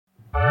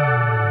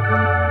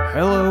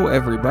Hello,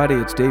 everybody.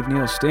 It's Dave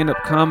Neal,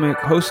 stand-up comic,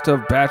 host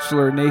of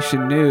Bachelor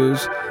Nation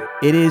News.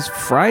 It is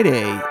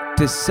Friday,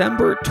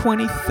 December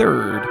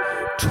 23rd,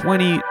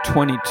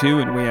 2022,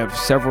 and we have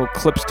several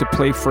clips to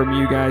play from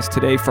you guys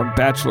today from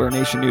Bachelor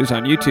Nation News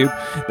on YouTube.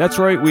 That's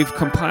right, we've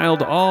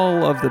compiled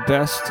all of the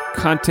best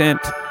content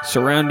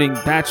surrounding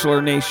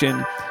Bachelor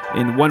Nation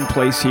in one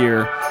place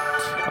here.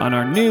 On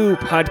our new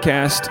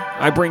podcast,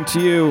 I bring to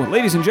you,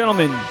 ladies and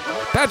gentlemen,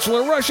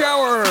 Bachelor Rush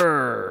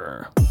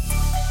Hour!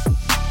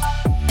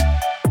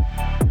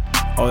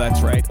 Oh,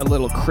 that's right. A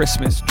little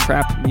Christmas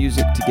trap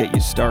music to get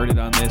you started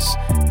on this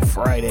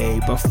Friday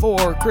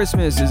before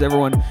Christmas. Is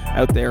everyone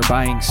out there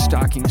buying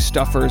stocking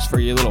stuffers for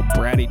your little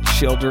bratty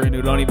children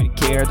who don't even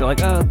care? They're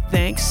like, oh,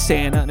 thanks,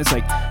 Santa. And it's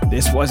like,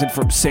 this wasn't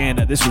from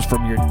Santa. This was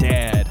from your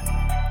dad.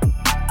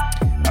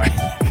 All right,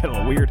 got a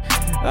little weird.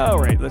 All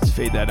right, let's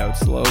fade that out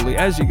slowly.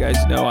 As you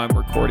guys know, I'm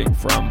recording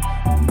from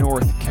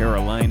North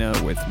Carolina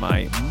with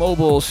my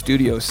mobile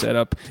studio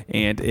setup,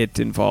 and it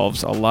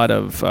involves a lot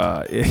of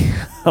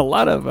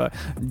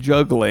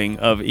juggling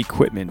of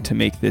equipment to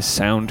make this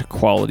sound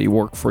quality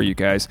work for you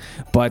guys.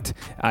 But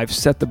I've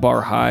set the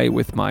bar high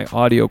with my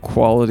audio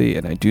quality,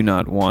 and I do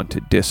not want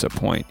to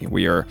disappoint.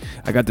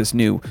 I got this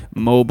new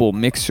mobile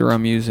mixer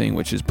I'm using,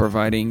 which is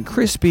providing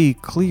crispy,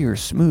 clear,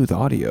 smooth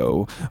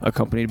audio,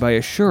 accompanied by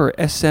a Shure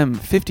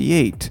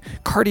SM58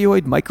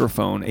 cardioid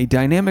microphone, a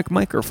dynamic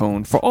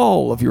microphone for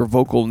all of your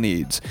vocal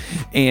needs.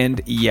 And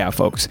yeah,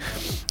 folks,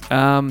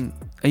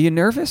 are you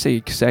nervous? Are you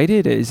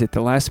excited? Is it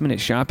the last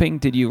minute shopping?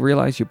 Did you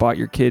realize you bought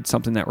your kid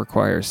something that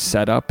requires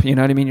setup? You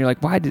know what I mean? You're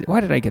like, why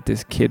did I get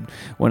this kid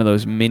one of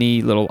those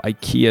mini little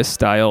IKEA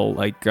style,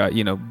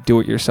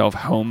 do-it-yourself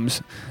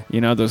homes?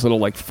 You know, those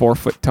little 4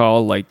 foot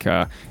tall,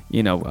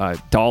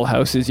 doll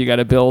houses you got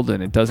to build,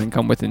 and it doesn't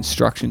come with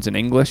instructions in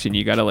English, and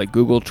you got to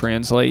Google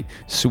Translate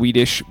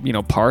Swedish,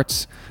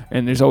 parts,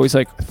 and there's always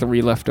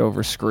 3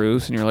 leftover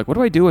screws, and you're like, what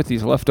do I do with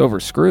these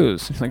leftover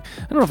screws? It's like,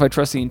 I don't know if I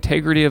trust the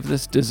integrity of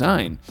this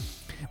design.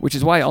 Which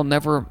is why I'll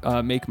never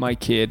make my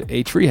kid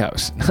a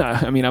treehouse.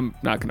 I mean, I'm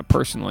not going to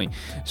personally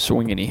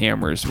swing any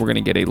hammers. We're going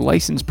to get a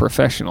licensed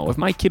professional. If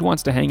my kid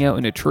wants to hang out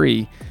in a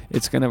tree,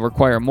 it's going to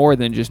require more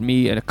than just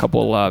me and a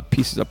couple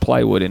pieces of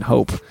plywood and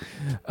hope.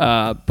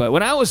 But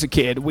when I was a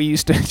kid, we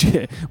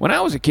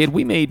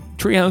made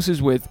tree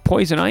houses with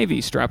poison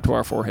ivy strapped to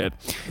our forehead.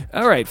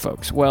 All right,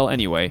 folks. Well,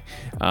 anyway,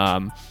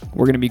 we're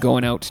going to be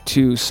going out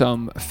to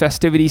some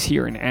festivities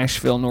here in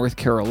Asheville, North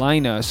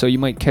Carolina. So you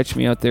might catch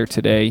me out there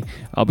today.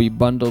 I'll be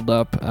bundled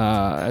up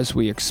as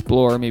we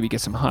explore, maybe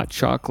get some hot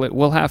chocolate.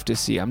 We'll have to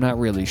see. I'm not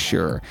really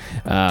sure.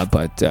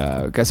 But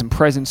got some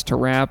presents to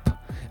wrap.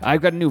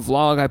 I've got a new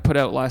vlog I put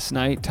out last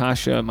night.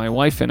 Tasha, my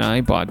wife, and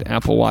I bought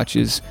Apple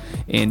Watches,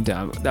 and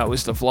that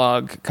was the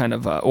vlog, kind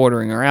of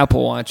ordering our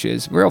Apple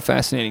Watches. Real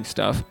fascinating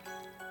stuff.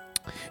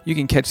 You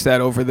can catch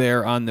that over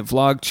there on the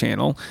vlog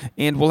channel,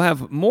 and we'll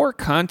have more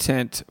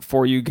content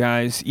for you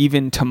guys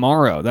even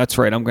tomorrow. That's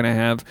right, I'm going to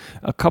have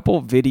a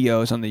couple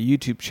videos on the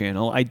YouTube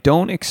channel. I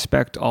don't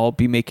expect I'll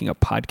be making a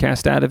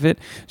podcast out of it,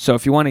 so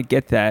if you want to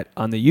get that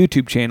on the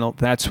YouTube channel,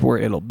 that's where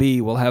it'll be.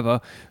 We'll have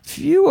a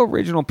few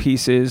original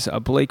pieces,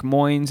 a Blake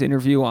Moynes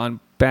interview on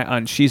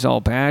She's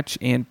All Batch,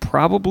 and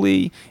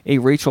probably a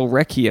Rachel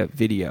Recchia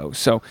video.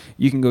 So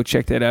you can go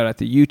check that out at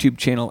the YouTube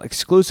channel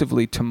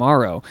exclusively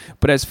tomorrow.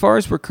 But as far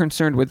as we're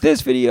concerned with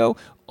this video,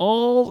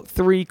 all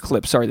three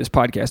clips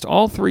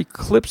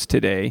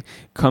today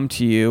come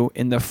to you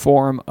in the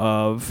form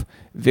of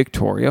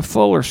Victoria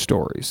Fuller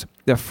stories.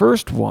 The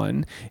first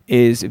one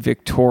is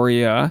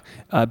Victoria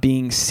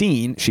being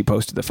seen, she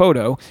posted the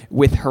photo,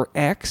 with her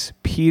ex,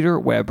 Peter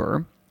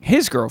Weber,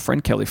 his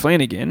girlfriend, Kelly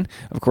Flanagan.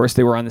 Of course,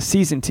 they were on the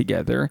season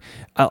together.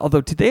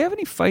 Although, did they have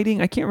any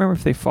fighting? I can't remember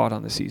if they fought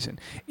on the season.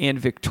 And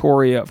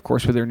Victoria, of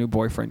course, with her new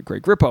boyfriend,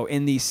 Greg Grippo.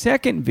 In the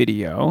second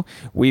video,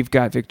 we've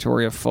got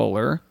Victoria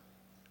Fuller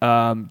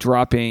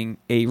dropping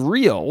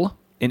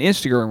an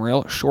Instagram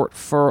reel, short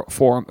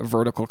form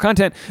vertical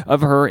content of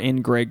her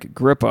and Greg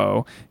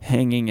Grippo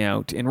hanging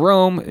out in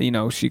Rome. You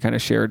know, she kind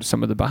of shared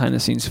some of the behind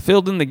the scenes,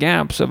 filled in the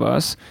gaps of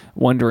us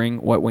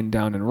wondering what went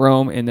down in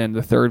Rome. And then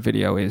the third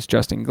video is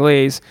Justin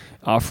Glaze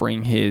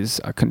offering his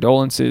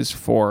condolences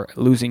for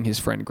losing his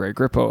friend Greg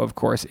Grippo, of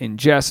course, in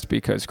jest,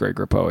 because Greg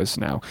Grippo is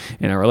now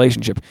in a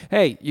relationship.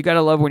 Hey, you got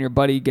to love when your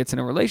buddy gets in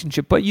a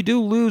relationship, but you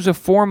do lose a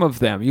form of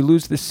them. You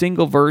lose the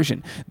single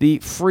version, the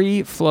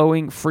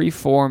free-flowing,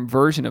 free-form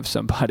version of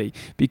somebody.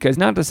 Because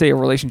not to say a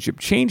relationship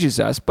changes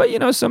us, but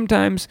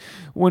sometimes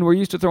when we're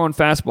used to throwing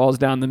fastballs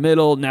down the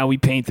middle, now we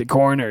paint the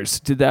corners.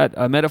 Did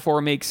that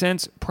metaphor make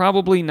sense?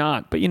 Probably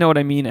not, but you know what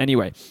I mean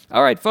anyway.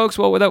 All right, folks,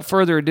 well, without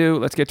further ado,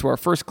 let's get to our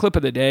first clip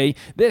of the day.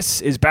 This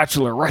is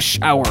Bachelor Rush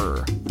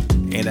Hour.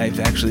 And I've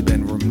actually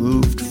been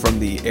removed from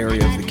the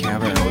area of the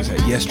cabin I was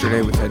at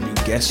yesterday. We've had new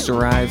guests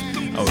arrive.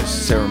 I was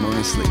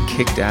ceremoniously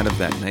kicked out of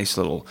that nice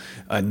little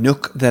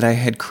nook that I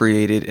had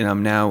created, and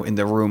I'm now in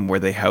the room where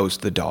they house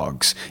the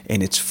dogs,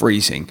 and it's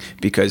freezing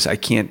because I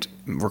can't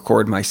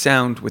record my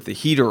sound with the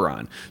heater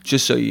on.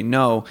 Just so you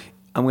know,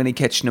 I'm going to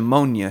catch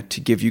pneumonia to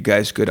give you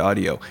guys good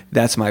audio.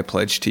 That's my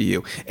pledge to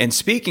you. And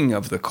speaking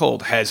of the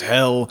cold, has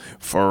hell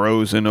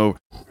frozen over?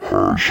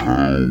 Has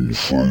hell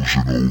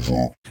frozen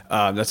over?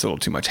 That's a little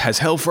too much. Has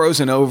hell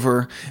frozen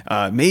over?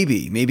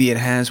 Maybe it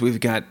has. We've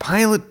got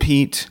Pilot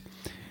Pete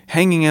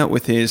hanging out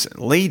with his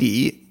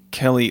lady,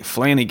 Kelly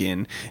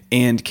Flanagan,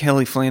 and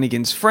Kelly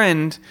Flanagan's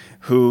friend,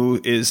 who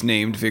is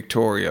named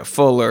Victoria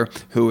Fuller,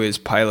 who is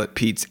Pilot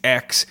Pete's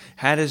ex.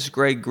 How does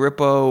Greg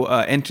Grippo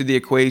enter the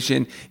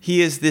equation?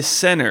 He is the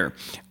center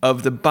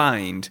of the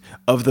bind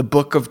of the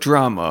book of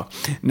drama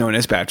known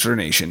as Bachelor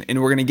Nation. And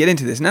we're going to get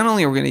into this. Not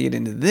only are we going to get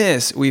into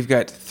this, we've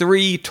got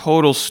 3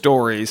 total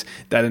stories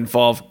that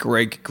involve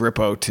Greg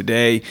Grippo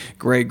today.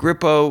 Greg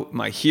Grippo,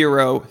 my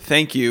hero,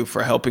 thank you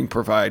for helping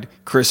provide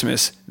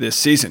Christmas this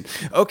season.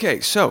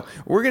 Okay, so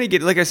we're going to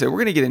get, like I said, we're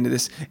going to get into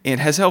this. And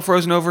has hell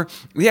frozen over?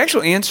 The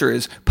actual answer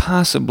is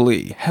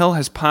possibly. Hell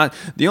has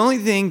the only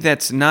thing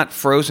that's not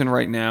frozen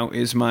right now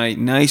is my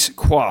nice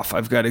coif.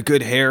 I've got a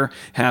good hair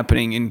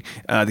happening in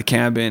the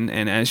cabin,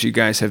 and as you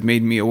guys have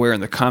made me aware in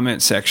the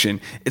comment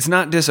section, it's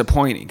not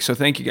disappointing. So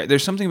thank you guys.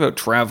 There's something about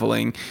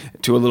traveling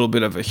to a little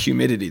bit of a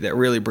humidity that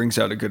really brings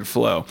out a good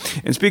flow.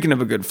 And speaking of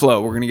a good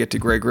flow, we're going to get to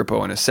Greg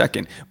Grippo in a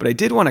second, but I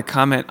did want to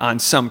comment on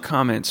some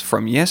comments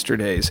from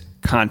yesterday's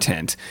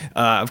content.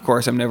 Of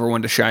course, I'm never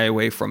one to shy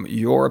away from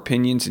your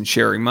opinions and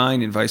sharing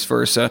mine and vice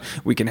versa.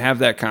 We can have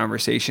that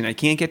conversation. I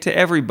can't get to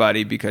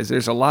everybody because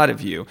there's a lot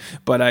of you,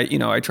 but I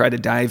try to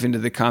dive into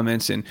the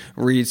comments and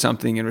read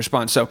something in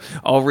response. So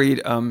I'll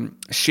read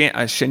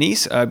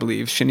Shanice, I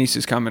believe,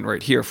 Shanice's comment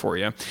right here for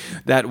you.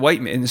 That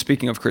white man, and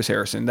speaking of Chris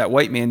Harrison, that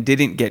white man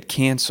didn't get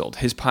canceled.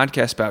 His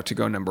podcast about to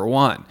go number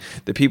 1.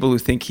 The people who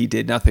think he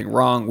did nothing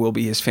wrong will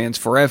be his fans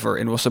forever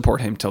and will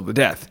support him till the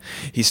death.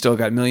 He's still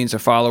got millions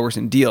of followers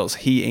and deals.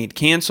 He ain't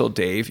canceled,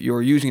 Dave.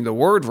 You're using the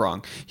word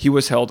wrong. He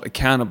was held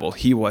accountable.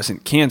 He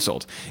wasn't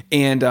canceled.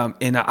 And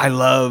I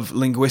love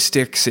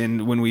linguistics,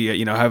 and when we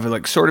have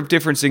like sort of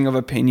differencing of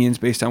opinions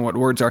based on what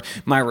words are.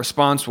 My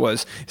response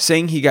was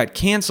saying he got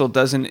canceled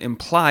doesn't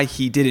imply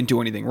he didn't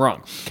do anything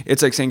wrong.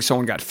 It's like saying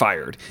someone got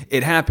fired.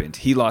 It happened.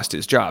 He lost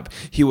his job.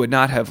 He would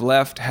not have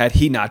left had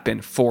he not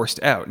been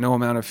forced out. No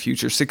amount of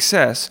future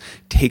success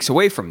takes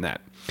away from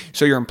that.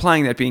 So you're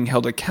implying that being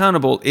held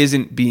accountable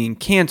isn't being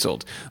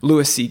canceled.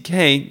 Louis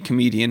C.K.,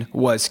 comedian,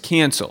 was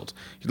canceled.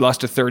 He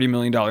lost a $30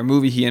 million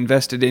movie he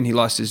invested in. He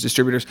lost his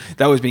distributors.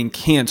 That was being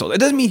canceled. It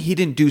doesn't mean he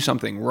didn't do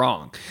something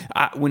wrong.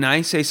 When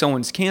I say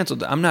someone's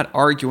canceled, I'm not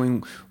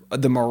arguing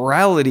the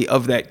morality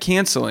of that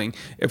canceling.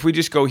 If we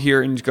just go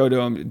here and go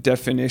to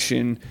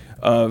definition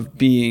of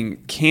being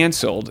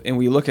canceled, and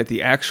we look at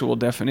the actual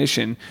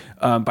definition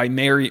by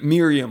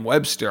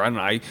Merriam-Webster,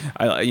 I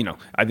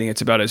think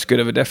it's about as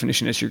good of a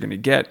definition as you're going to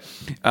get.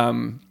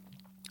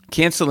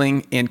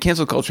 Canceling and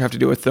cancel culture have to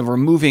do with the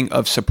removing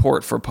of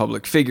support for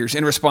public figures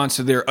in response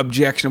to their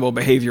objectionable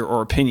behavior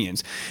or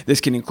opinions.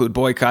 This can include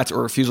boycotts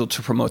or refusal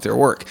to promote their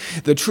work.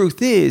 The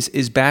truth is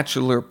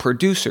Bachelor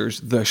producers,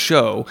 the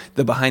show,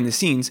 the behind the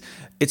scenes,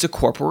 it's a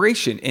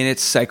corporation and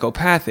it's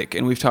psychopathic.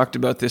 And we've talked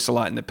about this a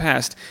lot in the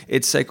past.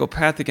 It's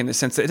psychopathic in the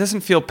sense that it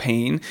doesn't feel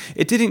pain.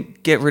 It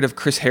didn't get rid of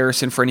Chris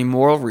Harrison for any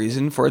moral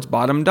reason for its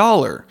bottom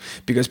dollar,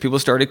 because people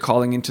started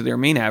calling into their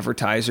main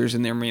advertisers,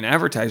 and their main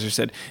advertiser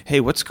said, hey,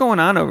 what's going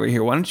on over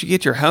here? Why don't you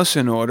get your house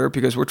in order?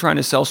 Because we're trying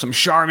to sell some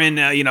Charmin,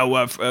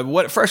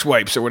 fresh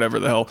wipes or whatever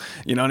the hell,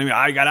 you know what I mean?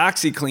 I got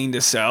OxyClean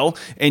to sell,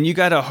 and you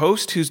got a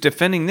host who's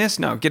defending this?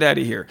 No, get out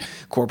of here.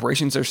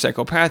 Corporations are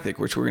psychopathic,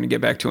 which we're going to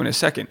get back to in a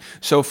second.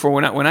 So for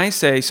when I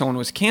say someone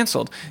was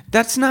canceled,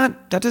 that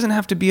doesn't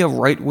have to be a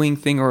right-wing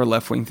thing or a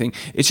left-wing thing.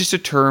 It's just a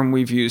term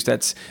we've used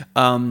that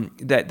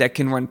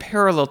can run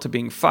parallel to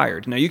being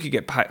fired. Now, you could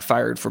get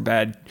fired for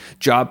bad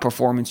job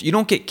performance. You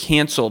don't get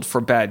canceled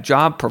for bad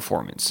job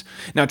performance.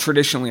 Now,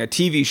 traditionally, a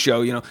TV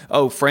show,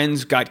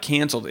 Friends got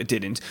canceled. It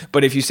didn't.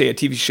 But if you say a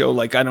TV show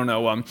like, I don't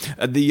know,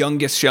 The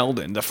Youngest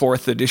Sheldon, the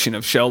 4th edition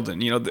of Sheldon,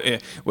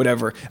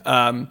 whatever,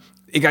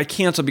 it got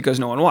canceled because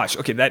no one watched.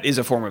 Okay, that is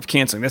a form of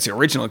canceling. That's the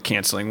original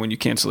canceling, when you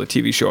cancel a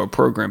TV show or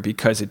program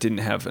because it didn't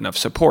have enough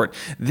support.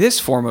 This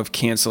form of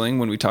canceling,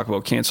 when we talk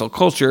about cancel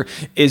culture,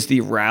 is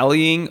the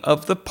rallying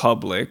of the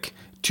public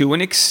to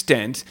an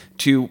extent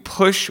to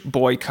push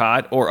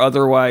boycott or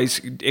otherwise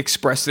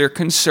express their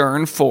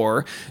concern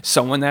for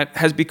someone that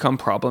has become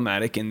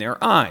problematic in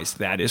their eyes.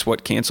 That is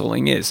what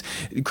canceling is.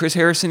 Chris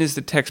Harrison is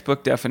the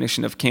textbook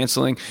definition of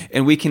canceling,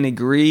 and we can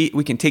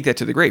take that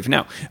to the grave.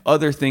 Now,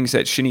 other things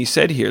that Shani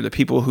said here, the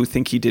people who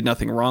think he did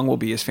nothing wrong will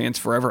be his fans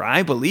forever.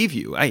 I believe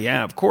you.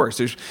 Yeah, of course.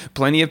 There's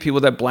plenty of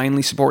people that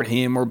blindly support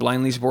him or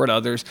blindly support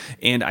others,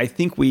 and I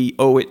think we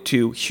owe it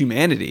to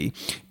humanity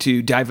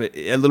to dive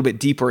a little bit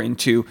deeper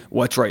into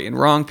what's right and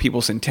wrong,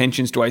 people's intentions.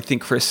 Do I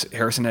think Chris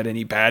Harrison had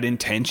any bad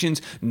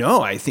intentions?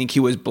 No, I think he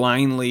was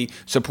blindly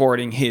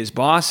supporting his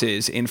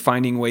bosses in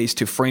finding ways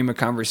to frame a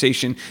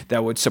conversation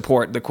that would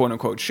support the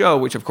quote-unquote show,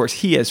 which of course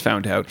he has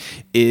found out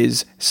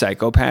is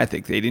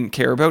psychopathic. They didn't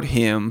care about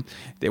him.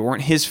 They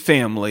weren't his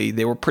family.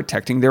 They were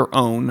protecting their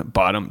own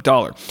bottom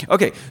dollar.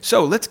 Okay,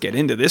 so let's get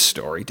into this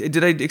story.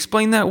 Did I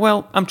explain that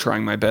well? I'm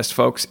trying my best,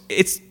 folks.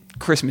 It's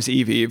Christmas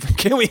Eve.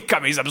 Can we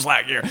cut me some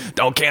slack here?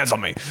 Don't cancel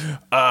me.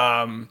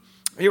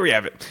 Here we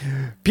have it.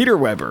 Peter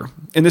Weber,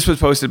 and this was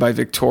posted by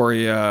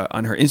Victoria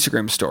on her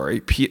Instagram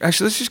story.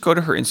 Actually, let's just go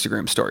to her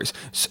Instagram stories.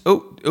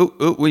 So,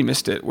 we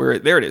missed it.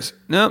 There it is.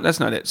 No, that's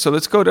not it. So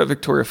let's go to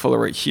Victoria Fuller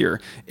right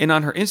here. And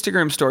on her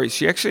Instagram story,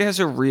 she actually has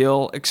a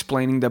reel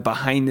explaining the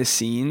behind the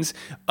scenes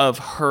of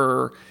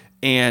her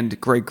and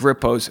Greg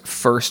Grippo's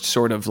first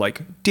sort of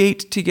like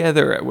date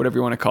together, whatever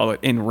you want to call it,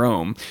 in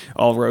Rome.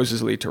 All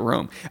roads lead to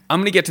Rome.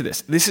 I'm going to get to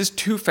this. This is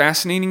too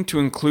fascinating to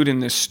include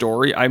in this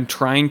story. I'm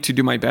trying to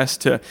do my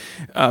best to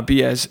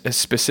be as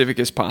specific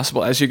as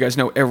possible. As you guys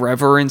know,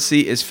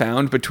 irreverency is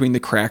found between the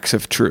cracks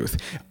of truth.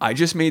 I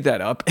just made that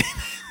up.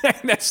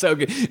 That's so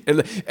good.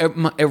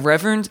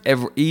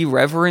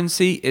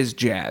 Irreverency is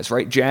jazz,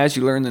 right? Jazz,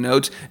 you learn the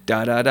notes,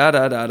 da da da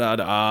da da da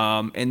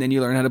da, and then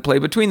you learn how to play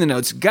between the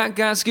notes, ga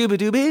ga scuba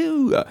doo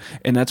boo,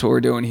 and that's what we're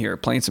doing here,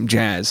 playing some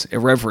jazz,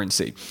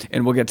 irreverency,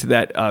 and we'll get to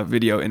that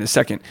video in a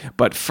second.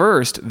 But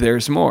first,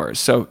 there's more.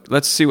 So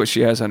let's see what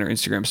she has on her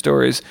Instagram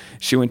stories.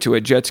 She went to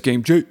a Jets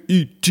game,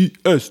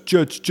 Jets,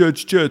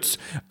 Jets.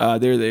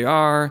 There they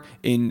are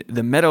in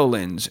the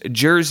Meadowlands,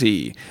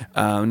 Jersey.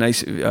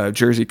 Nice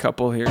Jersey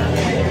couple here.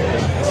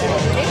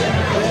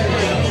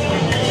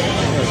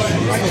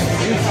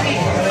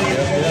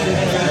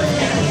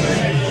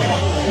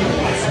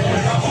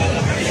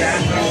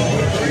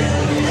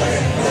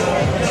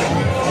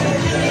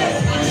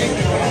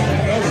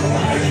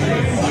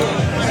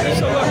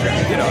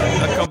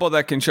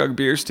 That can chug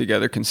beers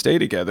together can stay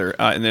together,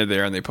 and they're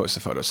there and they post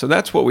a photo. So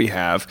that's what we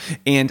have.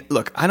 And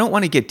look, I don't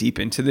want to get deep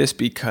into this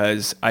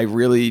because I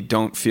really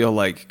don't feel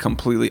like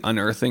completely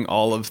unearthing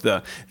all of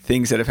the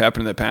things that have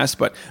happened in the past.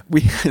 But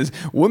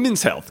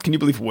women's health. Can you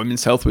believe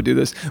women's health would do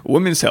this?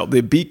 Women's health,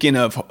 the beacon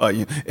of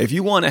if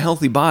you want a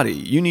healthy body,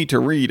 you need to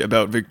read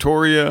about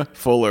Victoria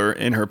Fuller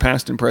and her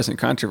past and present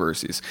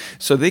controversies.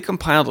 So they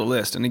compiled a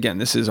list, and again,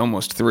 this is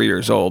almost 3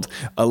 years old,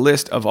 a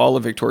list of all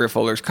of Victoria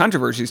Fuller's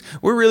controversies.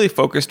 We're really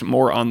focused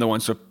more on the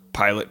ones with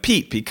Pilot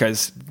Pete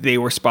because they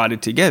were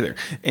spotted together.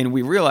 And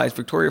we realized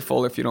Victoria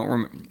Fuller, if you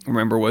don't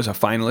remember, was a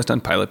finalist on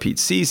Pilot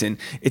Pete's season.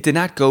 It did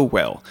not go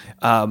well.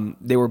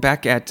 They were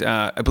back at,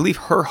 I believe,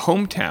 her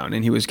hometown,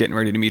 and he was getting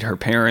ready to meet her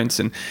parents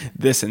and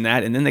this and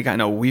that. And then they got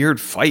in a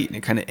weird fight, and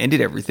it kind of ended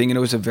everything. And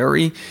it was a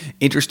very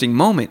interesting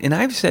moment. And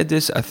I've said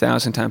this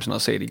 1,000 times, and I'll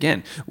say it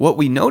again. What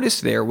we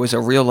noticed there was a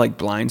real like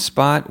blind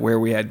spot where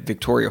we had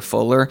Victoria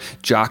Fuller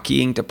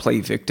jockeying to play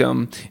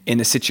victim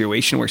in a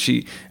situation where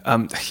she,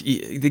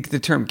 the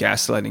term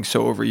gaslighting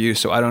so overused,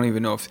 so I don't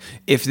even know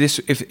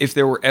if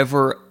there were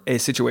ever a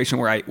situation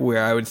where I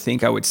would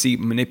think I would see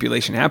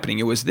manipulation happening.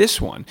 It was this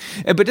one,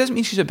 but it doesn't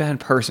mean she's a bad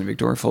person.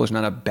 Victoria Fuller's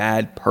not a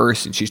bad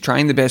person. She's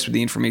trying the best with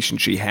the information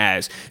she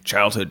has.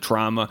 Childhood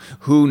trauma,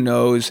 who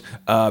knows?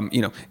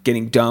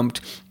 Getting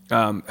dumped.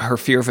 Her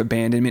fear of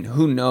abandonment,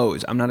 who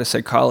knows? I'm not a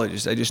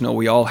psychologist. I just know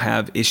we all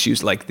have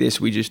issues like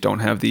this. We just don't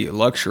have the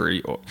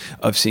luxury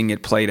of seeing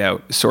it played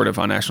out sort of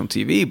on national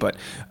TV. But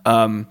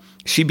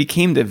she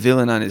became the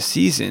villain on his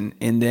season.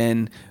 And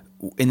then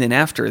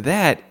after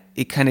that,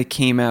 it kind of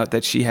came out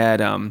that she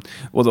had, the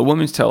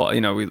woman's tell,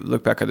 we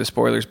look back at the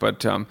spoilers,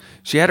 but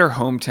she had her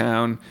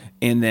hometown,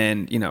 and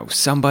then,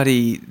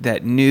 somebody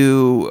that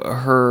knew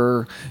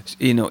her,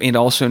 and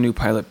also knew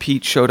Pilot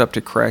Pete showed up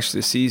to crash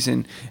the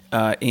season,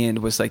 and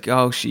was like,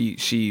 oh, she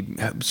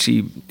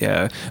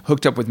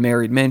hooked up with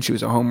married men. She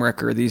was a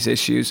homewrecker, these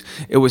issues.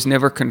 It was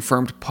never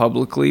confirmed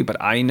publicly,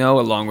 but I know,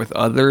 along with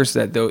others,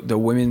 that the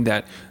women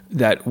that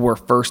were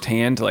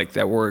firsthand, like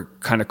that were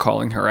kind of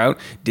calling her out,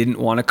 didn't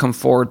want to come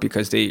forward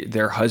because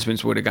their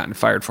husbands would have gotten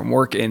fired from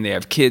work and they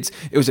have kids.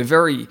 It was a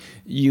very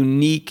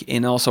unique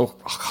and also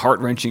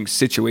heart-wrenching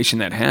situation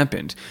that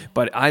happened.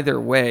 But either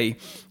way,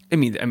 I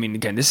mean,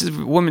 again, this is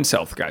Women's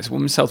Health, guys.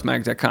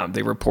 Women'sHealthMag.com.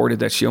 They reported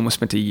that she almost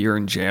spent a year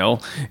in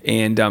jail,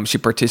 and she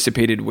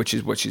participated, which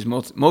is what she's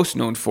most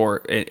known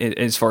for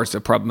as far as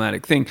the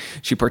problematic thing.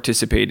 She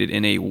participated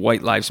in a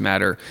White Lives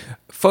Matter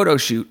photo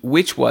shoot,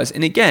 which was,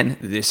 and again,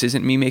 this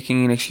isn't me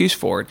making an excuse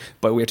for it,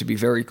 but we have to be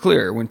very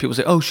clear. When people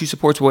say, oh, she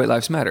supports White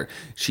Lives Matter,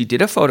 she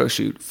did a photo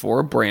shoot for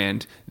a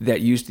brand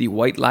that used the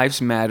White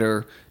Lives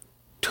Matter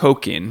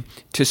token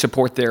to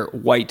support their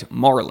white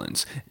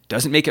Marlins.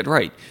 Doesn't make it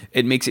right.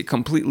 It makes it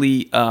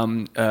completely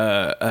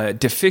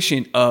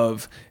deficient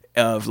of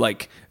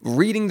like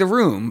reading the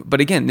room.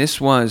 But again, this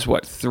was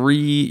 3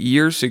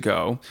 years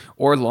ago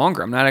or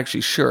longer. I'm not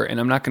actually sure. And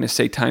I'm not going to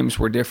say times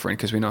were different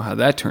because we know how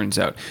that turns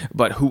out.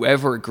 But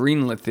whoever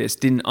greenlit this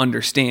didn't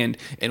understand,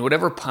 in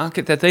whatever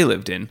pocket that they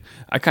lived in.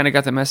 I kind of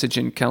got the message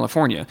in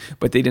California,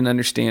 but they didn't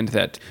understand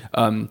that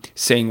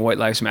saying White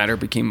Lives Matter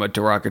became a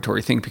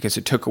derogatory thing because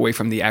it took away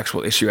from the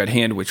actual issue at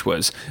hand, which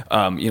was,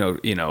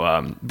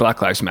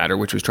 Black Lives Matter,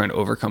 which was trying to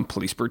overcome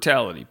police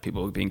brutality,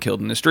 people being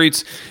killed in the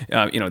streets,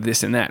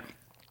 this and that.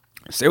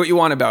 Say what you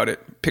want about it.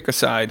 Pick a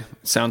side.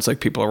 It sounds like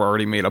people are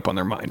already made up on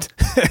their mind.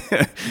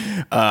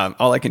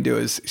 All I can do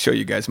is show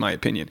you guys my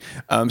opinion.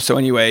 So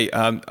anyway,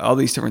 all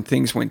these different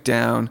things went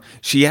down.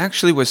 She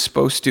actually was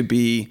supposed to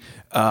be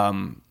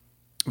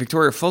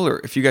Victoria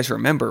Fuller, if you guys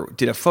remember,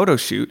 did a photo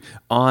shoot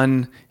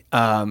on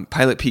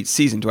Pilot Pete's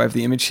season. Do I have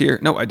the image here?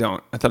 No, I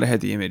don't. I thought I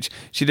had the image.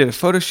 She did a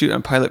photo shoot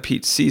on Pilot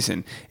Pete's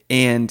season,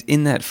 and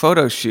in that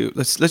photo shoot,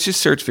 let's just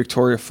search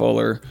Victoria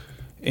Fuller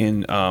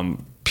in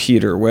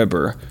Peter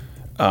Weber.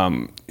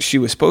 She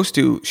was supposed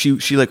to.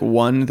 She like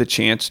won the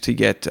chance to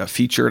get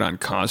featured on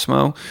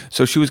Cosmo,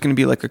 so she was going to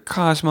be like a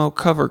Cosmo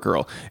cover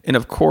girl, and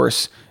of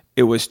course,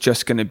 it was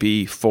just going to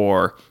be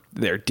for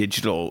their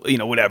digital,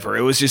 whatever.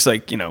 It was just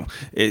like,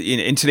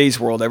 in today's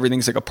world,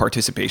 everything's like a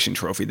participation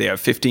trophy. They have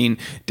 15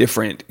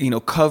 different,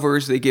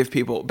 covers they give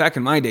people. Back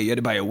in my day, you had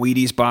to buy a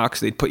Wheaties box.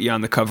 They'd put you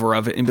on the cover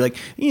of it and be like,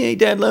 "Yay,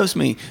 Dad loves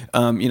me."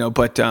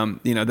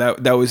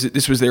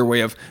 This was their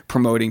way of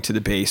promoting to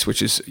the base,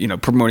 which is,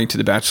 promoting to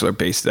the Bachelor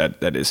base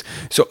that is.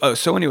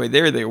 So anyway,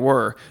 there they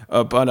were.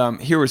 But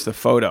here was the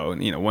photo,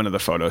 and, one of the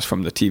photos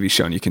from the TV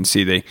show, and you can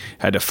see they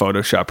had to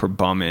Photoshop her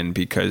bum in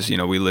because,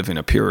 we live in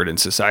a Puritan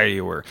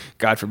society where,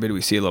 God forbid, we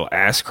see a little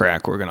ass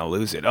crack, we're going to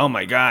lose it. Oh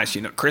my gosh,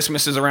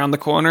 Christmas is around the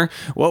corner.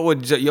 What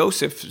would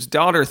Joseph's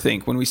daughter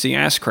think when we see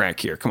ass crack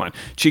here? Come on,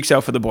 cheeks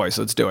out for the boys.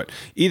 Let's do it.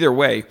 Either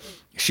way,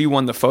 she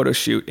won the photo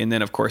shoot, and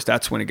then of course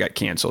that's when it got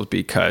canceled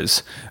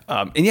because,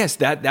 and yes,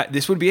 that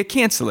this would be a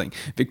canceling.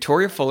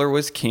 Victoria Fuller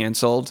was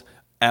canceled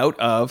out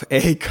of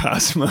a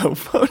Cosmo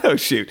photo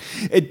shoot.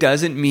 It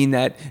doesn't mean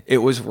that it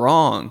was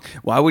wrong.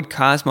 Why would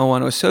Cosmo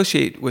want to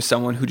associate with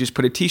someone who just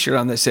put a t-shirt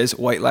on that says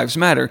White Lives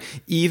Matter,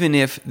 even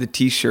if the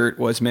t-shirt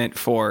was meant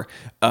for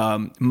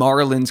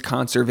marlins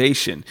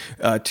conservation?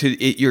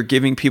 You're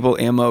giving people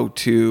ammo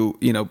to,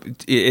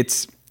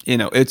 it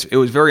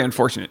was very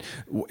unfortunate.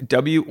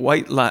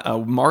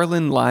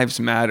 Marlin Lives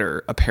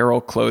Matter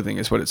apparel clothing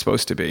is what it's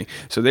supposed to be.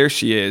 So there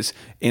she is.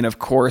 And of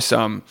course,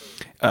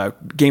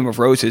 Game of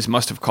Roses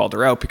must have called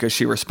her out because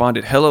she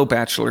responded, "Hello,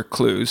 Bachelor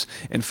clues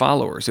and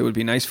followers. It would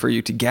be nice for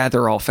you to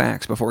gather all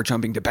facts before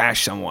jumping to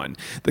bash someone.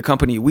 The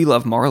company We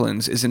Love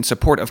Marlins is in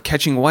support of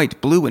catching white,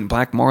 blue, and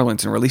black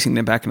marlins and releasing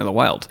them back into the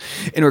wild.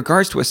 In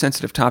regards to a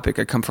sensitive topic,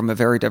 I come from a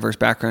very diverse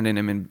background and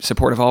am in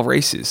support of all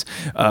races.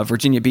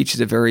 Virginia Beach is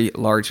a very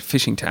large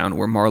fishing town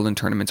where marlin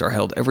tournaments are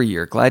held every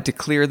year. Glad to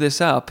clear this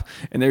up."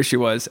 And there she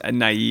was,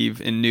 naive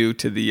and new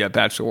to the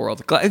Bachelor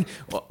world.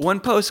 One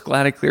post,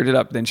 glad I cleared it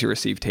up. Then she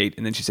received hate,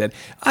 and then she said,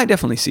 "I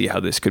definitely see how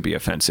this could be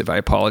offensive. I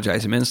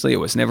apologize immensely. It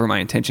was never my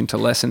intention to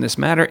lessen this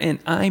matter." And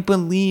I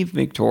believe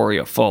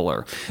Victoria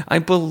Fuller. I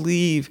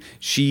believe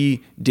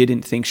she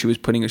didn't think she was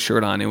putting a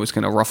shirt on and was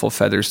going to ruffle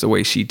feathers the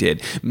way she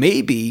did.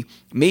 Maybe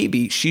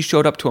she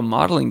showed up to a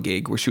modeling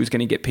gig where she was going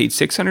to get paid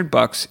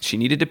 $600. She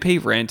needed to pay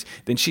rent.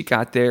 Then she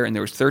got there and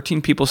there was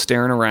 13 people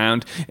staring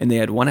around and they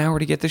had 1 hour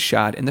to get the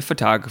shot and the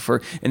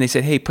photographer, and they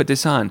said, "Hey, put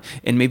this on."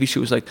 And maybe she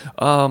was like,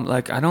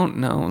 I don't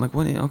know. Like,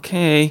 what?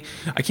 Okay.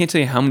 I can't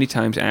tell you how many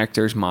times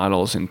actors,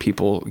 models, and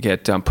people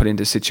get put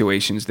into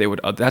situations they would.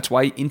 That's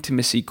why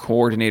intimacy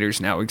coordinators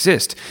now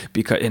exist.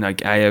 And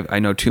I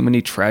know too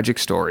many tragic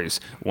stories.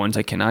 Ones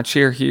I cannot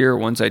share here.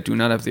 Ones I do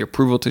not have the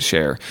approval to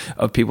share,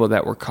 of people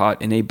that were caught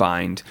in a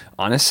bind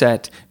on a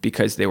set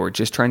because they were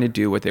just trying to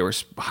do what they were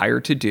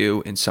hired to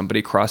do, and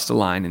somebody crossed the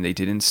line and they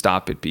didn't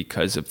stop it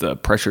because of the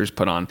pressures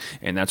put on.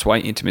 And that's why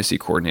intimacy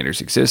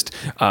coordinators exist.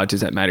 Does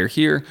that matter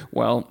here?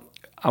 Well,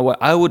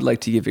 I would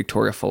like to give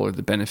Victoria Fuller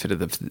the benefit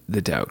of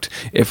the doubt.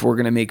 If we're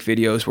going to make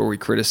videos where we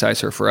criticize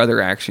her for other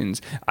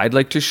actions, I'd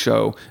like to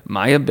show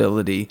my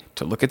ability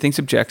to look at things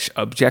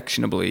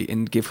objectionably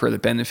and give her the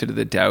benefit of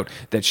the doubt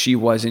that she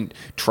wasn't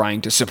trying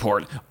to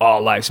support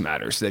all lives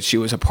matters, that she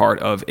was a part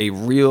of a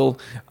real,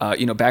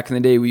 back in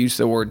the day we used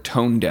the word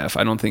tone deaf.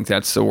 I don't think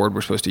that's the word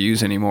we're supposed to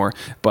use anymore,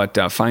 but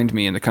find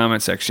me in the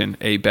comment section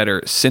a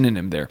better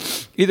synonym there.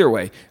 Either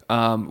way,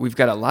 we've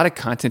got a lot of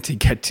content to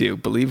get to.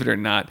 Believe it or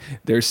not,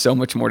 there's so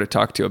much more to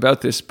talk to about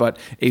this, but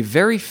a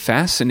very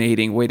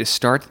fascinating way to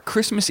start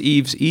Christmas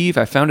Eve's Eve.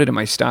 I found it in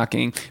my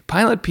stocking.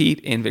 Pilot Pete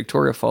and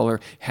Victoria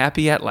Fuller,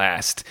 happy at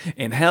last,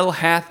 and hell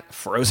hath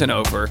frozen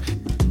over.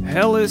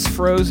 Hell is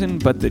frozen,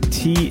 but the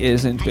tea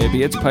isn't,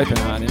 baby. It's piping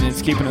hot, and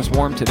it's keeping us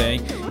warm today.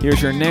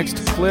 Here's your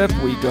next clip.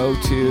 We go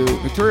to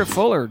Victoria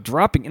Fuller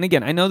dropping, and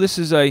again, I know this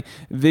is a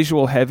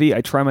visual heavy.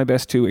 I try my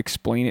best to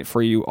explain it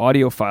for you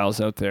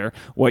audiophiles out there,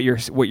 what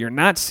you're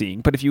not seeing.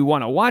 But if you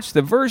want to watch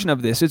the version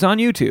of this, it's on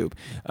YouTube.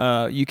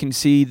 You can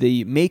see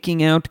the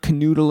making out,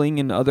 canoodling,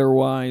 and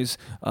otherwise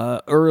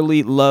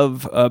early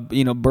love,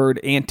 bird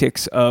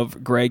antics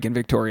of Greg and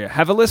Victoria.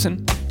 Have a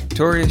listen.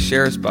 Victoria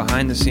shares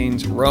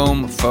behind-the-scenes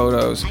Rome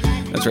photos.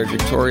 That's right,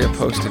 Victoria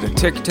posted a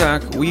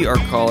TikTok. We are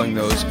calling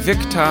those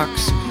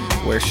VicToks,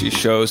 where she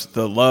shows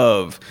the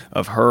love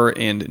of her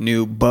and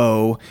new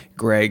beau,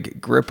 Greg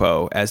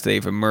Grippo, as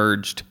they've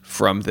emerged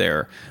from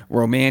their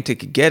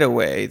romantic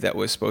getaway that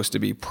was supposed to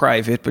be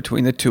private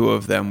between the two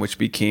of them, which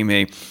became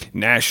a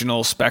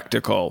national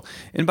spectacle.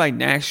 And by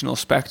national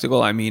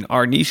spectacle, I mean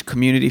our niche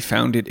community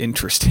found it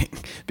interesting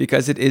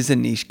because it is a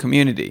niche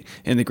community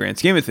in the grand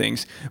scheme of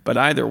things. But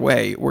either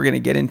way, we're going to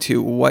get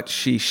into what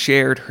she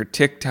shared, her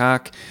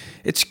TikTok.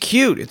 It's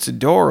cute. It's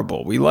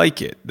adorable. We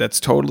like it. That's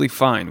totally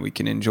fine. We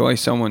can enjoy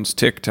someone's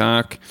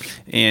TikTok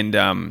and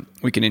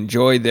we can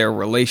enjoy their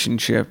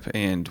relationship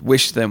and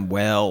wish them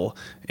well.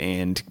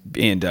 And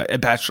a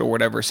bachelor or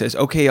whatever says,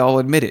 okay, I'll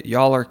admit it,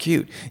 y'all are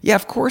cute. Yeah,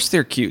 of course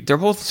they're cute. They're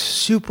both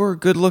super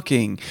good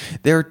looking.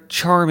 They're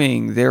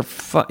charming.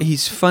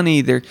 He's funny.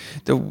 The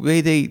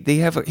way they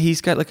have, he's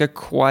got like a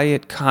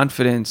quiet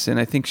confidence, and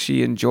I think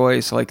she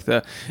enjoys like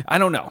I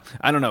don't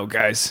know,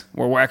 guys.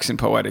 We're waxing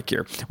poetic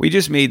here. We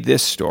just made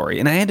this story,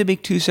 and I had to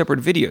make 2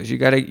 separate videos.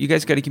 You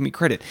guys gotta give me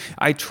credit.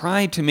 I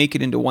tried to make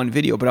it into one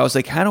video, but I was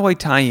like, how do I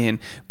tie in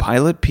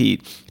Pilot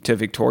Pete to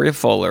Victoria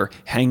Fuller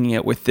hanging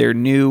out with their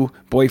new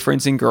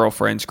boyfriends and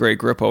girlfriends, Greg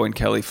Grippo and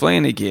Kelly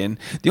Flanagan?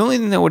 The only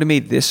thing that would have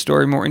made this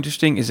story more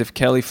interesting is if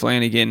Kelly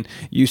Flanagan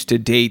used to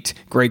date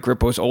Greg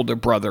Grippo's older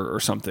brother or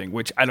something,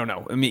 which I don't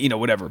know. I mean,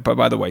 whatever. But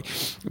by the way,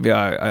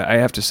 I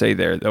have to say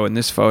there, though, in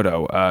this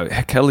photo,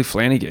 Kelly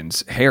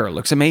Flanagan's hair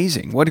looks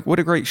amazing. What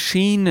a great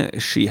sheen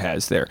she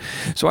has there.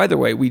 So either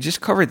way, we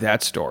just covered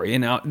that story,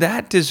 and now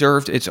that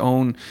deserved its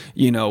own,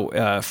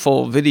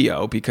 full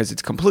video because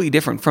it's completely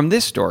different from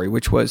this story,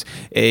 which was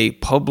a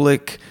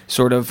public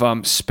sort of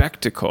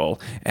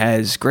spectacle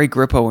as Greg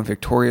Grippo and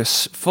Victoria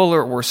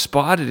Fuller were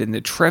spotted in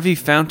the Trevi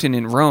Fountain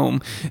in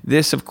Rome.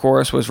 This, of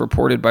course, was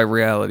reported by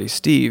Reality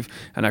Steve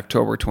on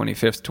October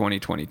 25th,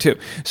 2022.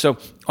 So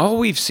all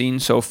we've seen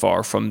so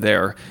far from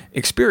their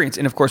experience,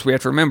 and of course we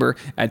have to remember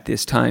at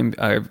this time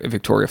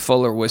Victoria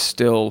Fuller was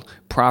still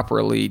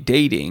properly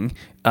dating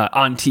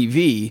on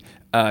TV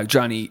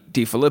Johnny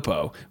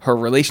DiFilippo. Her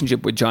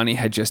relationship with Johnny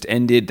had just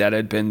ended. That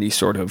had been the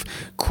sort of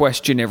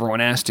question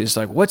everyone asked is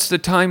like, what's the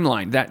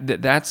timeline?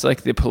 That's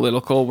like the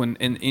political,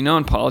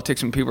 in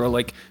politics when people are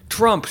like,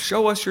 Trump,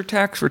 show us your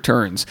tax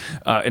returns.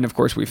 And of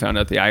course we found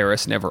out the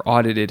IRS never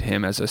audited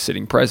him as a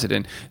sitting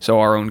president, so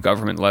our own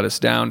government let us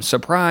down.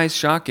 Surprise,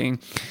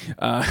 shocking.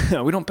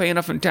 We don't pay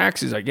enough in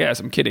taxes, I guess.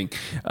 I'm kidding.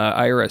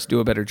 IRS,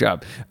 do a better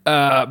job.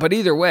 But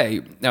either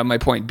way, my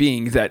point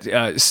being that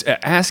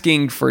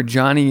asking for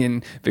Johnny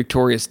and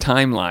Victoria's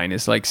timeline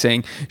is like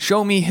saying,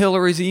 show me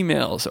Hillary's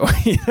emails, or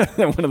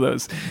one of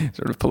those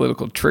sort of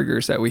political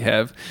triggers that we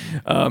have.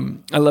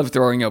 I love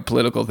throwing out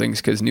political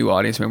things because new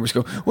audience members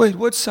go, wait,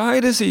 what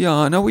side is he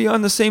on? Are we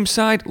on the same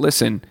side?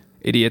 Listen,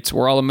 idiots,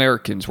 we're all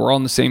Americans. We're all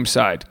on the same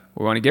side.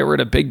 We want to get rid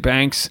of big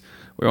banks.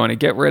 We want to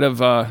get rid of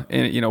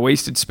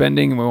wasted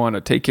spending, and we want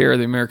to take care of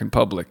the American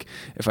public.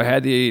 If I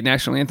had the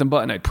national anthem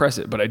button, I'd press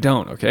it, but I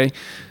don't, okay?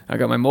 I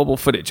got my mobile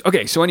footage.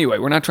 Okay, so anyway,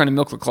 we're not trying to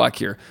milk the clock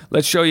here.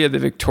 Let's show you the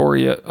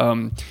Victoria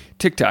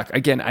TikTok.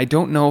 Again, I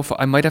don't know if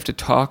I might have to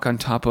talk on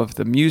top of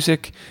the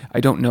music. I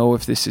don't know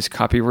if this is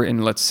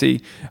copywritten. Let's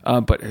see.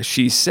 But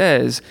she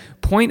says,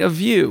 point of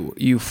view,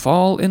 you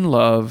fall in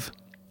love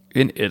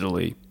in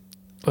Italy.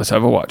 Let's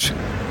have a watch.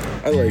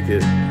 I like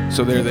it.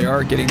 So there they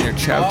are, getting their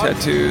chow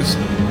tattoos.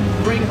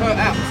 Bring her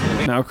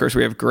out. Now, of course,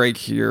 we have Greg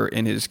here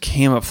in his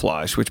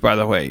camouflage, which, by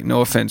the way, no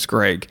offense,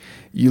 Greg,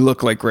 you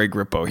look like Greg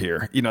Grippo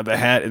here. The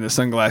hat and the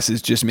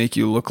sunglasses just make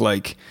you look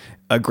like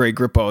a Greg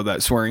Grippo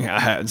that's wearing a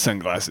hat and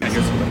sunglasses.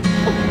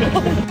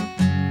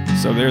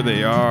 So there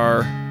they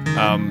are,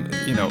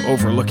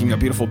 overlooking a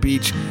beautiful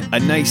beach, a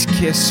nice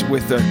kiss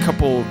with a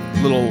couple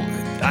little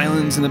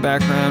islands in the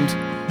background.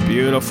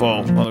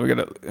 Beautiful. Well, we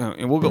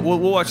gotta. We'll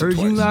watch it twice.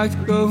 You like to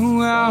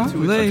go out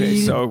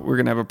Okay, so we're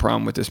gonna have a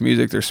problem with this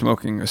music. They're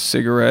smoking a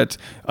cigarette.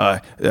 In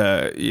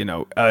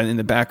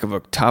the back of a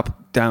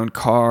top-down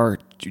car,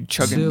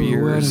 chugging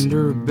beers.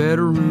 Under a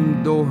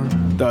bedroom door.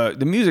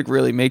 The music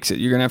really makes it.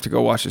 You're gonna have to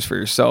go watch this for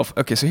yourself.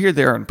 Okay, so here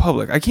they are in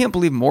public. I can't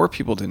believe more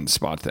people didn't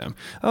spot them.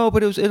 Oh,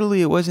 but it was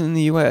Italy. It wasn't in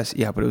the U.S.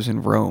 Yeah, but it was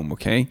in Rome.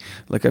 Okay,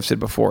 like I've said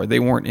before, they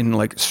weren't in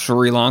like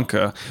Sri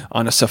Lanka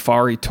on a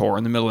safari tour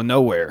in the middle of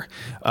nowhere.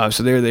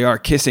 So there they are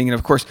kissing, and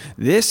of course,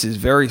 this is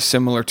very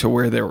similar to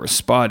where they were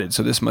spotted.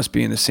 So this must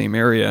be in the same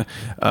area.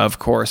 Of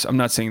course, I'm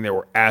not saying they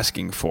were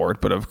asking for it,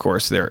 but of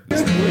course, they're.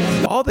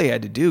 All they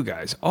had to do,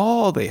 guys.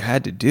 All they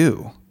had to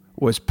do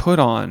was put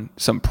on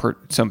some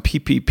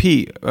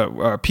PPE,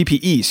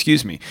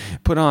 excuse me.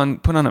 Put on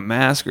a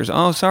mask or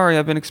oh, sorry,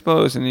 I've been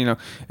exposed, and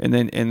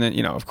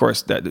then of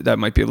course that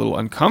might be a little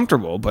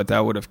uncomfortable, but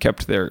that would have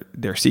kept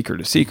their secret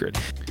a secret.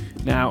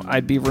 Now,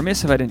 I'd be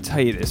remiss if I didn't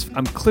tell you this.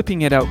 I'm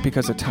clipping it out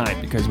because of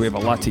time, because we have a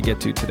lot to get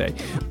to today.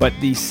 But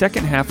the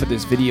second half of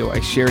this video,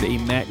 I shared a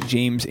Matt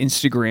James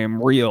Instagram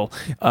reel.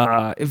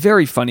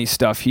 Very funny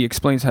stuff. He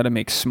explains how to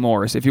make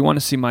s'mores. If you want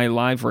to see my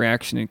live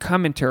reaction and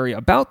commentary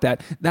about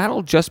that,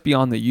 that'll just be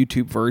on the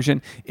YouTube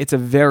version. It's a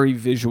very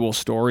visual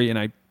story,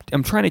 and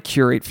I'm trying to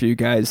curate for you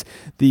guys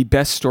the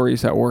best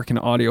stories that work in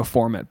audio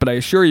format, but I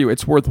assure you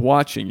it's worth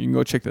watching. You can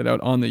go check that out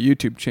on the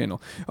YouTube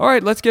channel. All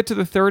right, let's get to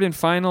the third and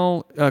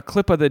final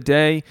clip of the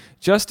day.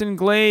 Justin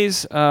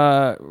Glaze,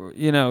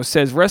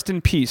 says, rest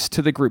in peace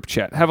to the group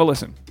chat. Have a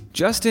listen.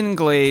 Justin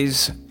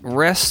Glaze,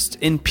 rest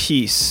in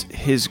peace,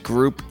 his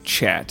group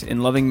chat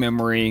in loving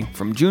memory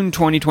from June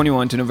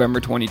 2021 to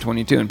November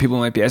 2022. And people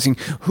might be asking,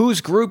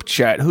 whose group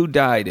chat? Who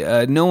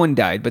died? No one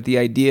died, but the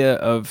idea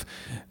of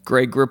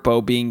Greg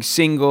Grippo being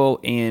single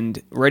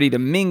and ready to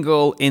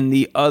mingle in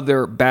the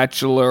other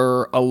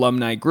Bachelor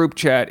alumni group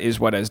chat is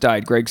what has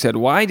died. Greg said,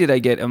 "Why did I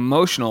get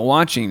emotional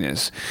watching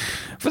this?"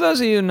 For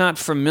those of you not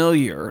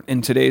familiar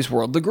in today's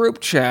world, the group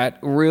chat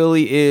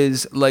really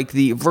is like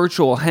the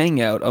virtual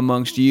hangout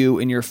amongst you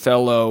and your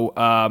fellow,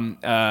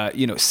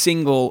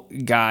 single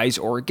guys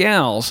or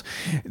gals.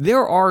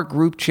 There are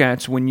group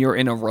chats when you're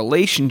in a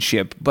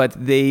relationship, but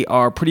they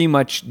are pretty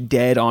much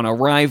dead on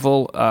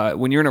arrival.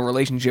 When you're in a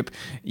relationship,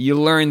 you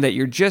learn that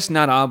you're just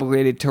not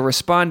obligated to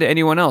respond to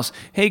anyone else.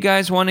 Hey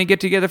guys, want to get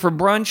together for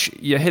brunch?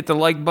 You hit the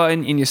like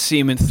button and you see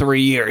them in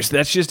 3 years.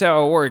 That's just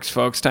how it works,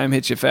 folks. Time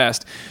hits you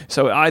fast.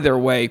 So either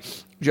way,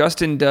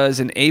 Justin does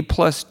an A+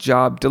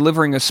 job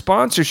delivering a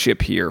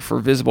sponsorship here for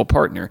Visible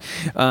Partner.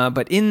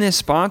 But in this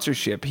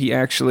sponsorship, he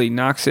actually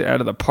knocks it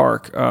out of the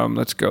park.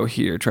 Let's go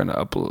here, trying to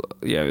upload.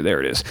 Yeah, there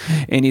it is.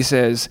 And he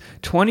says,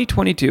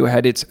 2022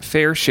 had its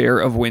fair share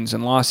of wins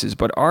and losses,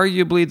 but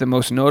arguably the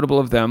most notable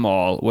of them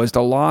all was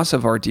the loss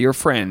of our dear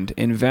friend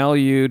and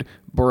valued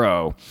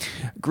bro,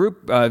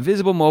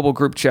 Visible Mobile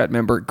group chat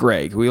member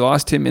Greg. We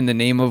lost him in the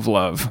name of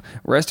love.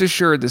 Rest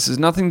assured, this is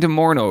nothing to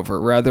mourn over.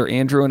 Rather,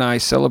 Andrew and I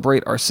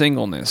celebrate our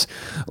singleness.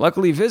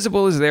 Luckily,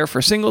 Visible is there for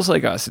singles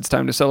like us. It's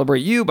time to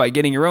celebrate you by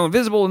getting your own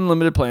Visible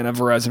Unlimited plan on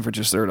Verizon for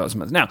just $30 a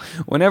month. Now,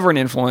 whenever an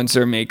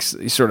influencer makes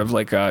sort of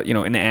like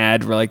an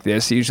ad like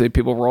this, usually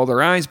people roll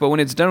their eyes, but when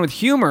it's done with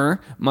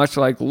humor, much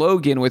like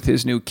Logan with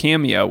his new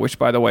Cameo, which,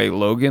 by the way,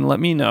 Logan,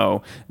 let me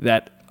know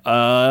that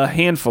a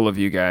handful of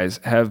you guys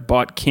have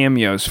bought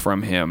cameos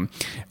from him.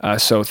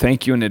 So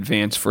thank you in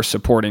advance for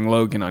supporting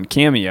Logan on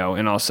Cameo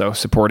and also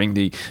supporting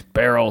the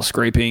barrel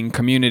scraping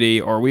community,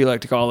 or we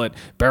like to call it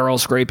barrel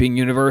scraping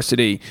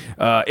university.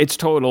 It's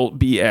total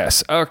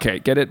BS. Okay,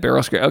 get it?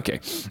 Barrel scrape. Okay.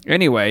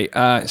 Anyway,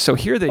 so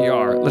here they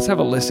are. Let's have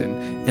a listen.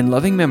 In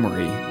loving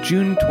memory,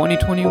 June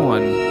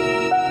 2021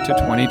 to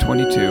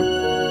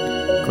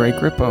 2022. Greg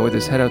Grippo with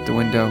his head out the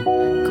window.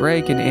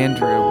 Greg and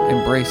Andrew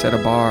embrace at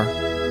a bar.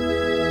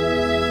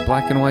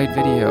 Black and white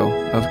video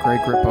of Greg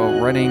Grippo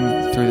running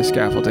through the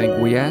scaffolding.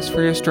 We ask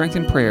for your strength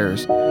and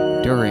prayers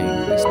during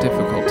this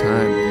difficult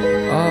time.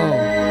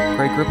 Oh,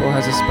 Greg Grippo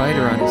has a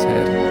spider on his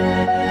head.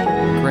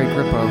 Greg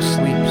Grippo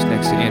sleeps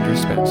next to Andrew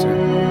Spencer.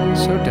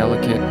 So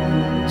delicate,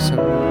 so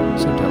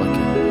delicate.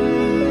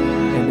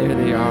 And there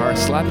they are,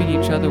 slapping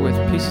each other with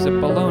pieces of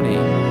bologna.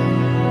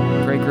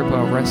 Greg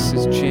Grippo rests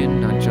his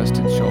chin on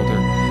Justin's shoulder.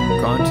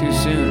 Gone too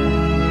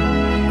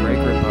soon. Greg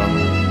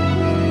Grippo.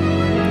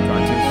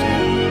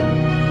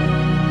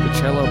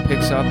 Cello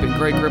picks up and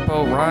Greg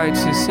Grippo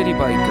rides his city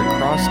bike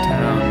across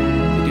town.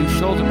 They do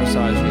shoulder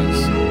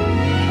massages.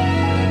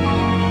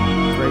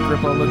 Greg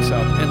Grippo looks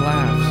up and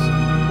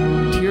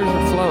laughs. Tears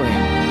are flowing.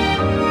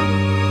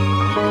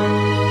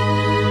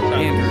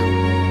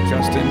 Andrew,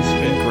 Justin,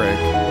 and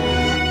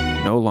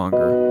Greg no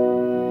longer.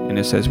 And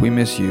it says, we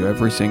miss you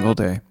every single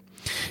day.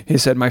 He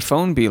said, my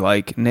phone be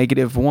like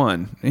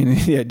 -1. And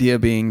the idea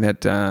being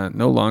that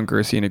no longer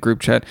is he in a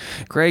group chat.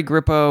 Greg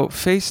Grippo,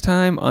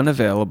 FaceTime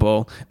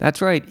unavailable.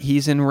 That's right.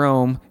 He's in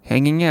Rome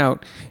hanging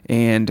out.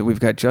 And we've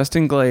got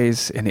Justin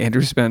Glaze and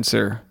Andrew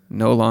Spencer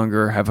no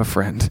longer have a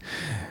friend.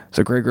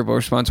 So Greg Grippo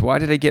responds, why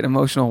did I get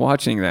emotional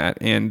watching that?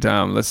 And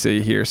let's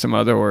see here, some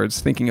other words.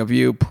 Thinking of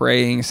you,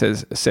 praying,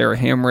 says Sarah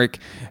Hamrick.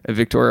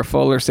 Victoria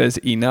Fuller says,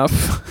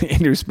 enough.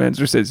 Andrew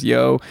Spencer says,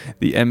 yo.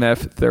 The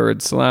MF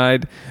third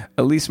slide.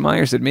 Elise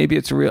Meyer said, maybe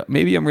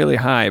I'm really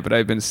high, but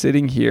I've been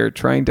sitting here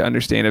trying to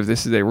understand if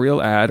this is a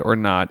real ad or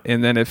not.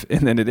 And then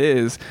it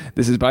is,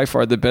 this is by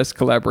far the best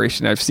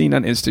collaboration I've seen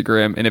on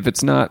Instagram. And if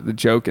it's not, the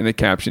joke in the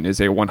caption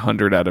is a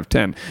 100 out of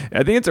 10.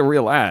 I think it's a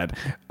real ad.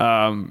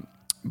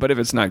 But if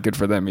it's not, good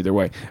for them either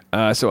way.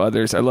 So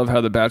others, I love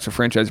how the Bachelor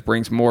franchise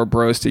brings more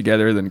bros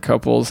together than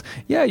couples.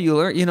 Yeah, you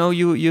learn,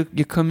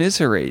 you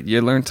commiserate,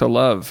 you learn to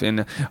love.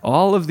 And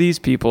all of these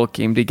people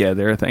came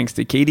together thanks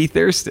to Katie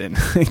Thurston,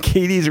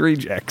 Katie's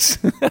Rejects.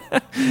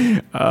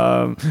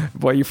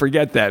 Boy, you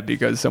forget that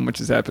because so much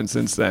has happened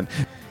since then.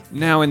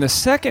 Now, in the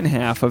second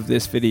half of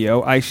this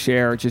video, I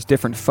share just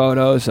different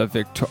photos of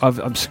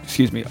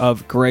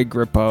Greg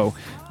Grippo,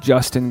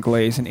 Justin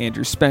Glaze, and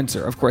Andrew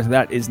Spencer. Of course,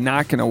 that is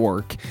not going to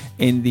work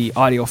in the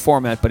audio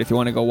format, but if you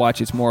want to go watch,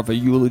 it's more of a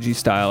eulogy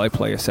style. I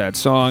play a sad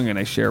song, and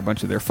I share a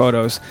bunch of their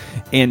photos.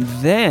 And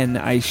then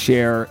I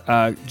share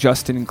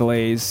Justin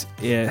Glaze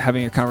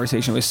having a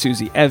conversation with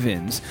Susie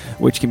Evans,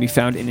 which can be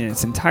found in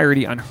its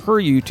entirety on her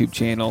YouTube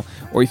channel,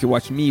 or you can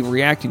watch me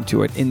reacting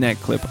to it in that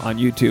clip on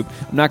YouTube.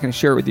 I'm not going to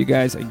share it with you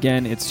guys.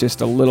 Again, it's just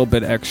a little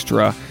bit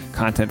extra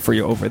content for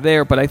you over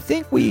there, but I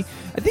think we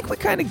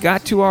kind of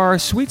got to our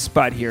sweet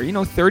spot here.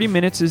 30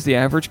 minutes is the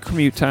average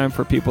commute time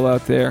for people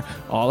out there.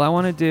 All I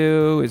want to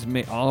do is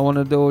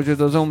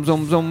just a zoom,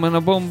 zoom, zoom, and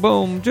a boom,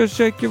 boom. Just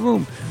shake your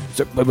room.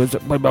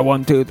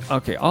 1, 2.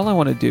 Okay, all I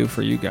want to do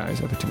for you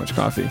guys after too much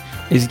coffee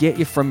is get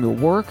you from your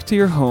work to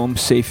your home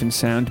safe and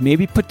sound.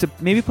 Maybe put a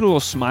little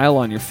smile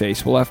on your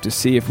face. We'll have to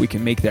see if we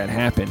can make that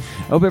happen.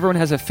 I hope everyone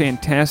has a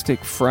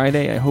fantastic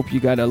Friday. I hope you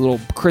got a little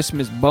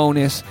Christmas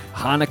bonus,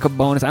 Hanukkah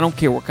bonus. I don't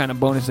care what kind of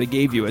bonus they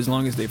gave you, as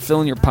long as they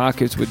fill in your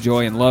pockets with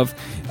joy and love.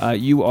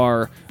 You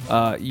are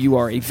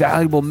a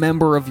valuable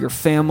member of your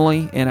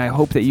family, and I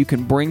hope that you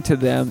can bring to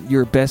them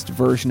your best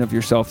version of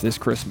yourself this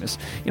Christmas.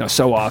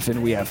 So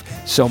often we have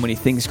so many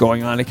things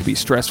going on. It can be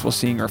stressful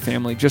seeing our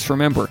family. Just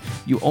remember,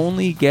 you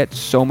only get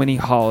so many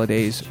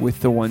holidays with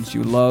the ones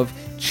you love.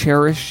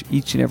 Cherish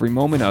each and every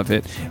moment of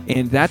it.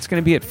 And that's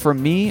going to be it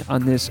from me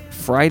on this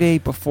Friday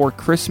before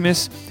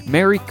Christmas.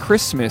 Merry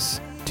Christmas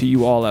to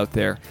you all out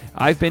there.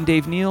 I've been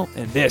Dave Neal,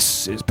 and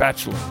this is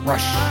Bachelor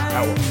Rush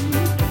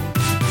Hour.